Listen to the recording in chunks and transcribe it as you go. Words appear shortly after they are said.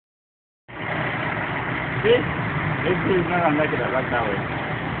See? Maybe he's not gonna make it right that way.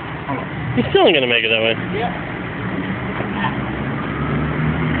 Hold on. He's still ain't gonna make it that way. Yeah.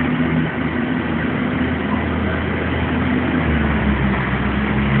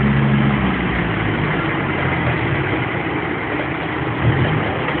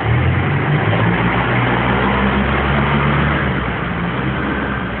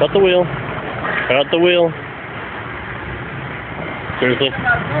 Cut the wheel. Cut the wheel. Seriously? It's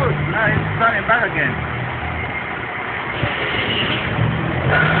not good. Now he's turning back again.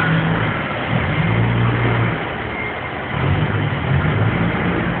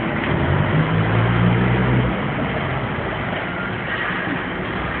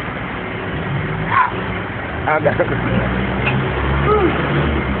 I got it.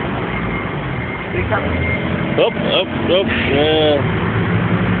 Up. Yeah.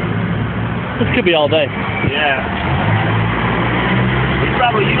 This could be all day. Yeah. He's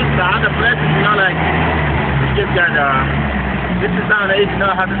probably used to other places, you know, like, you just got, this is down there, you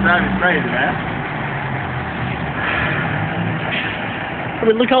know how to drive is crazy, man. I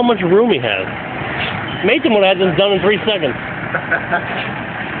mean, look how much room he has. Mason would have had this done in 3 seconds.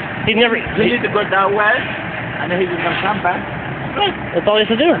 He's never... You need to go that way, and then he's going to come back. That's all he has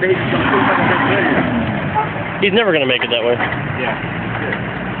to do. And then he's going to come back and take care. He's never going to make it that way. Yeah.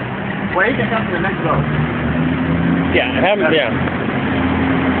 Well, he can come to the next road. Yeah, have him, yeah.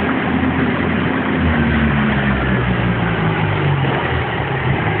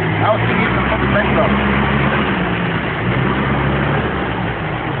 I was thinking to come to the next road.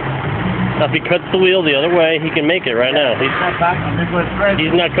 Now, if he cuts the wheel the other way, he can make it right now. He's not back, and this was straight.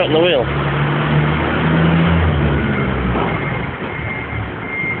 He's not cutting the wheel.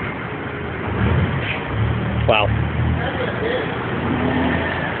 Wow.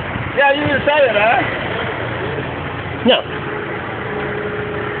 Yeah, you didn't say it, huh? No.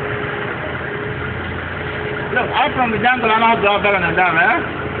 Look, I'm from the jungle, I know how to drive better than that, man.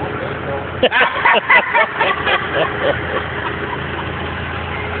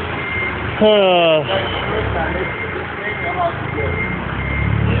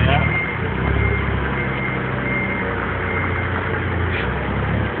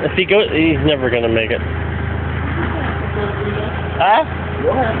 If he goes, he's never gonna make it. Huh?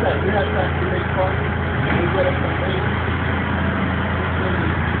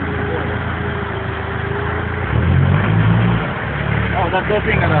 Oh, that good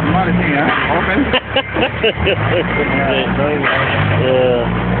thing and that money thing, huh? Open? Yeah.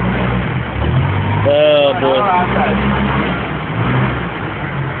 Oh boy.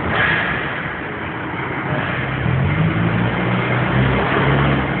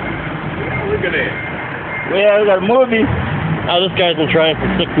 Look at it. Yeah, we got a movie. Oh, this guy's been trying for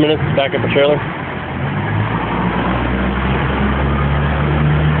 6 minutes to back up a trailer.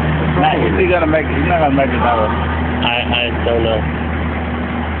 Nah, he's gonna make it. He's not gonna make it that way. I don't know.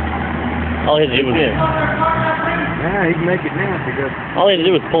 All he had to do was... Yeah, he can make it now because... All he had to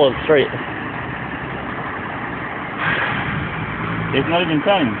do was pull it straight. It's not even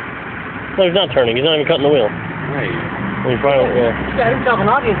turning. No, he's not turning. He's not even cutting the wheel. Right. He's probably, yeah. He's got an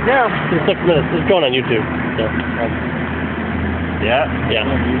audience now. It's 6 minutes. It's going on YouTube. So, Yeah. yeah.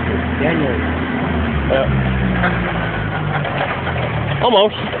 Daniel.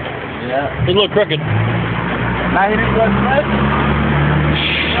 Almost. Yeah. He's a little crooked. Now he didn't go straight.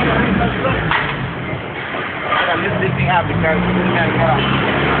 I gotta lift this thing out because we didn't have to get off.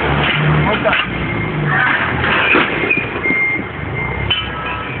 What's up?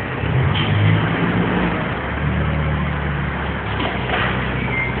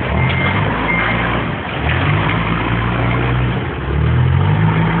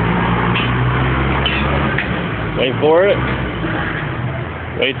 Wait for it.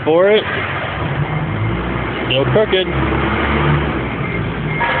 Wait for it. Still crooked.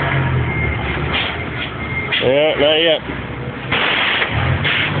 Yeah, not yet.